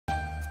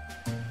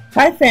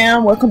Hi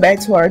fam, welcome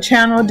back to our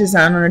channel,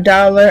 Design on a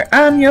Dollar.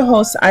 I'm your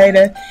host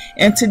Ida,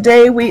 and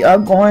today we are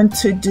going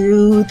to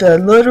do the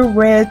Little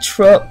Red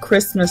Truck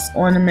Christmas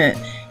Ornament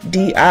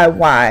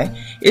DIY.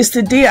 It's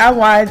the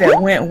DIY that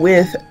went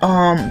with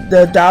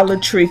the Dollar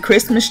Tree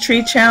Christmas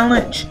Tree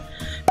Challenge.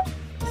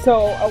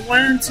 So I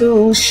wanted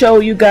to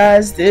show you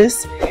guys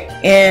this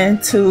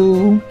and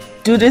to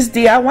do this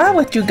DIY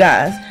with you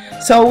guys.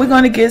 So we're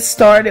going to get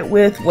started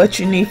with what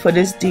you need for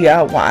this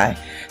DIY.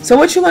 So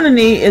what you're going to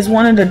need is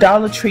one of the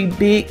Dollar Tree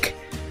big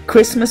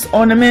Christmas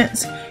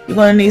ornaments. You're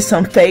going to need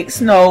some fake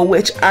snow,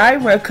 which I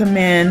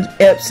recommend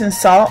Epsom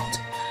salt,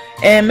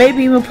 and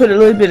maybe even put a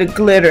little bit of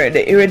glitter,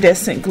 the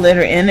iridescent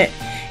glitter in it.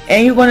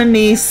 And you're going to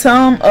need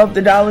some of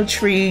the Dollar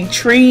Tree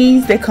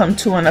trees. They come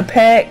two in a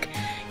pack.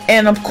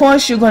 And of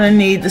course you're going to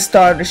need the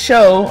star of the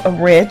show, a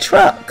red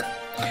truck.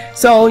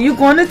 So you're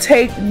going to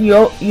take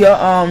your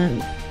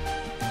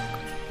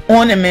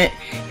ornament,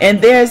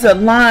 and there's a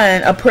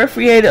line, a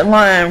perforated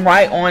line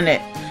right on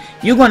it.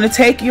 You're going to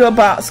take your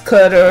box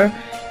cutter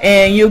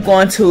and you're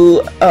going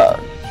to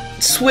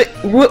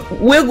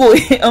wiggle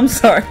it, I'm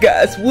sorry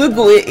guys,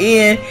 wiggle it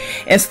in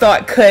and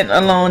start cutting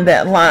along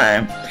that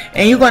line.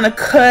 And you're going to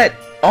cut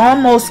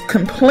almost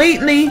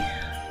completely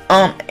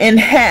in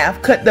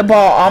half, cut the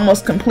ball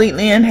almost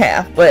completely in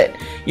half, but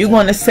you're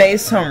going to save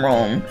some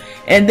room.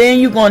 And then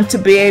you're going to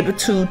be able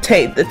to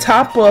take the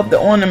top of the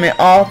ornament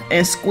off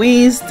and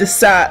squeeze the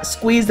side,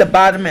 squeeze the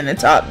bottom and the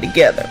top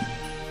together.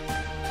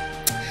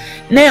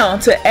 Now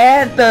to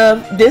add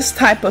this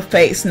type of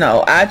fake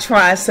snow, I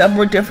tried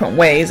several different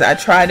ways. I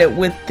tried it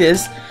with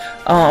this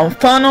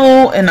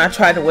funnel, and I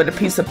tried it with a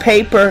piece of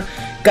paper.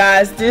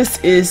 Guys, this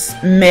is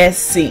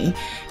messy.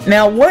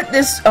 Now what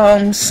this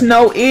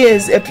snow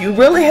is, if you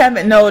really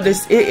haven't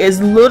noticed, it is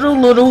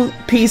little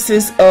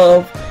pieces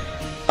of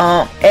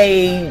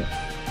a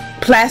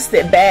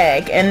plastic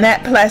bag, and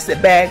that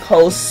plastic bag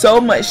holds so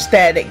much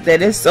static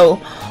that it's so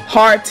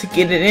hard to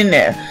get it in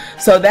there.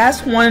 So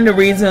that's one of the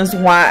reasons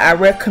why I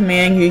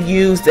recommend you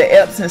use the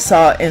Epsom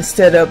salt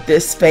instead of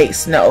this fake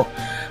snow.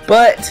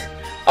 But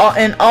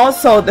and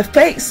also the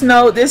fake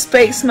snow, this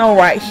fake snow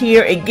right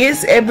here, it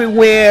gets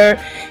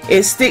everywhere.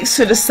 It sticks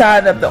to the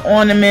side of the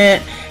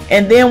ornament,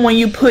 and then when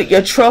you put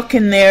your truck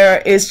in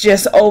there, it's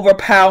just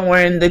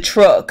overpowering the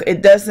truck.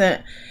 It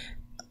doesn't,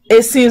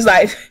 it seems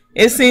like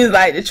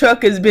the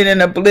truck has been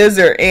in a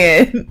blizzard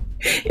and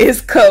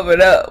it's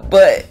covered up.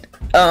 But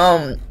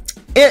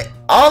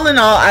all in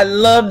all, I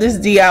love this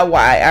DIY.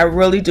 I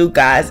really do,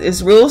 guys.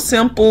 It's real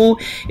simple.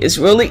 It's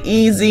really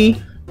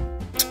easy.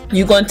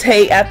 You're going to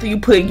take, after you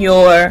put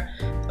your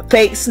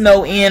fake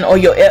snow in or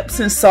your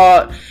Epsom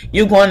salt,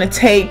 you're going to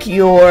take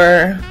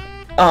your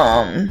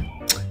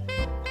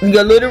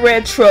little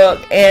red truck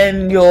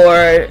and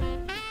your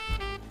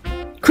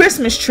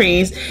Christmas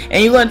trees,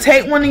 and you're going to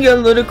take one of your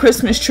little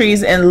Christmas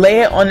trees and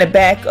lay it on the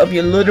back of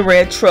your little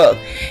red truck,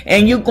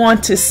 and you're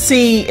going to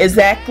see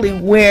exactly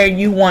where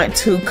you want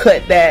to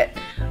cut that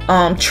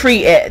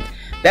tree at.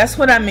 That's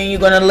what I mean. You're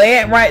going to lay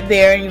it right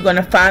there, and you're going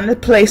to find a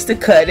place to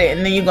cut it,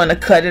 and then you're going to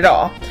cut it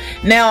off.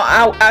 Now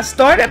I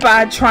started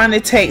by trying to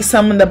take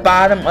some of the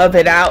bottom of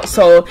it out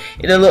so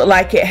it'll look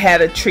like it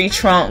had a tree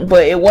trunk,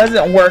 but it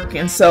wasn't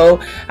working, so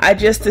I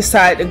just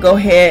decided to go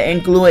ahead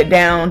and glue it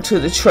down to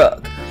the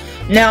truck.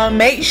 Now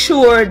make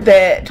sure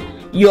that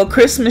your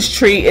Christmas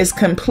tree is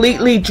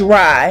completely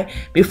dry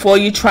before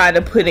you try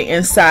to put it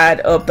inside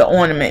of the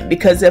ornament,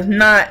 because if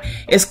not,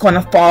 it's going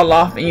to fall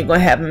off and you're going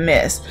to have a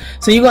mess.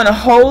 So you're going to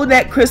hold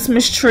that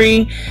Christmas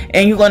tree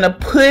and you're going to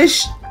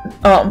push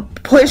the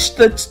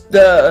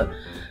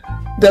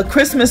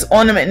Christmas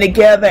ornament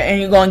together,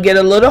 and you're going to get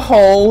a little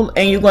hole,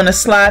 and you're going to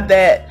slide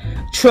that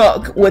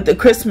truck with the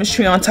Christmas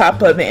tree on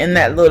top of it in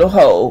that little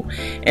hole.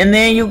 And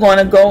then you're going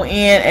to go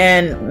in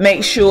and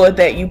make sure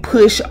that you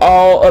push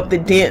all of the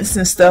dents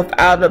and stuff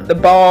out of the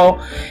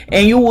ball,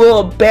 and you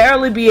will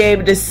barely be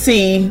able to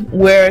see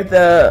where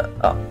the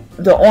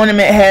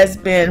ornament has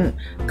been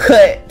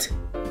cut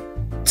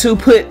to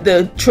put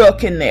the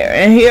truck in there.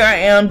 And here I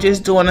am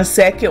just doing a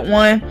second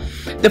one.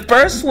 The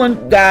first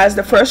one, guys,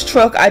 the first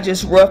truck I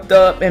just roughed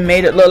up and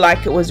made it look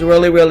like it was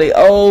really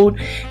old,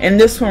 and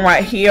this one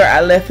right here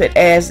I left it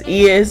as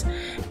is.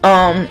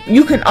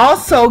 You can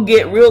also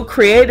get real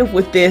creative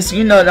with this.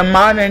 You know, the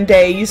modern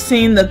day, you've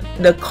seen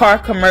the car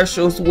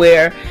commercials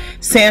where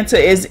Santa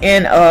is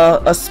in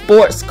a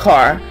sports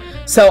car.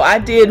 So I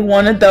did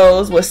one of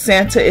those where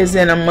Santa is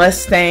in a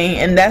Mustang,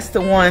 and that's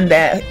the one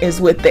that is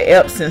with the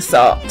Epsom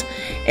salt,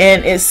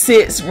 and it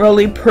sits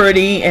really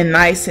pretty and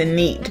nice and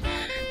neat.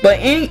 But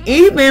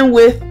even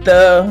with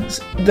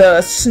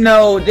the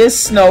snow, this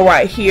snow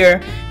right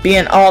here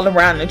being all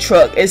around the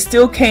truck, it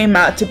still came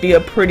out to be a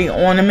pretty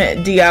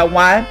ornament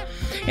DIY.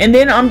 And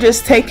then I'm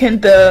just taking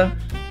the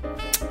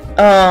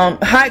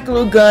hot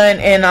glue gun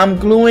and I'm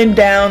gluing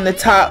down the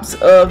tops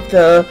of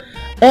the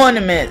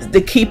ornaments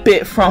to keep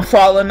it from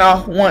falling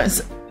off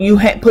once you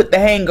put the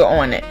hanger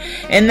on it.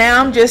 And now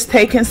I'm just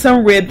taking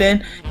some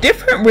ribbon,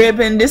 different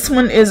ribbon. This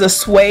one is a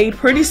suede,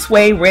 pretty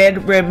suede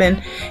red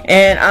ribbon,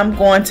 and I'm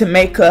going to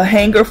make a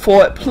hanger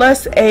for it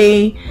plus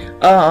a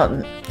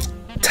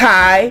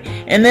tie.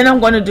 And then I'm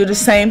going to do the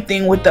same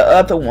thing with the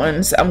other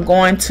ones. I'm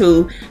going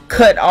to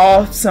cut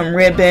off some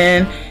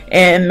ribbon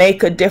and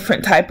make a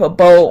different type of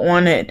bow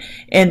on it.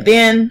 And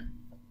then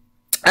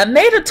I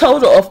made a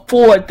total of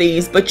 4 of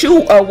these, but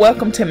you are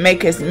welcome to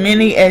make as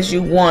many as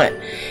you want.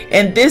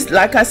 And this,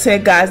 like I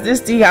said, guys,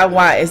 this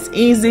DIY is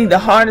easy. The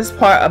hardest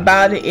part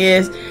about it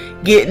is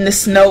getting the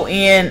snow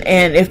in,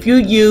 and if you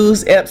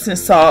use Epsom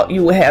salt,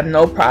 you will have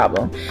no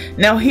problem.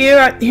 Now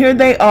here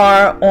they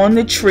are on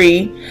the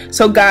tree.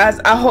 So guys,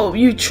 I hope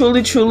you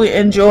truly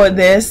enjoy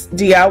this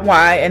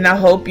DIY, and I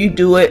hope you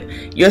do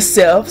it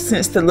yourself,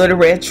 since the little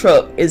red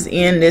truck is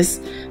in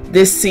this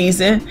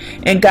season.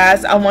 And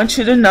guys, I want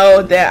you to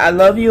know that I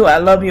love you, I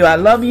love you, I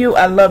love you,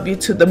 I love you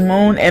to the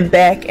moon and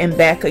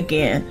back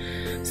again.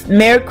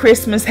 Merry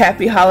Christmas,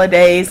 happy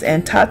holidays,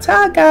 and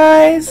ta-ta,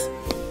 guys.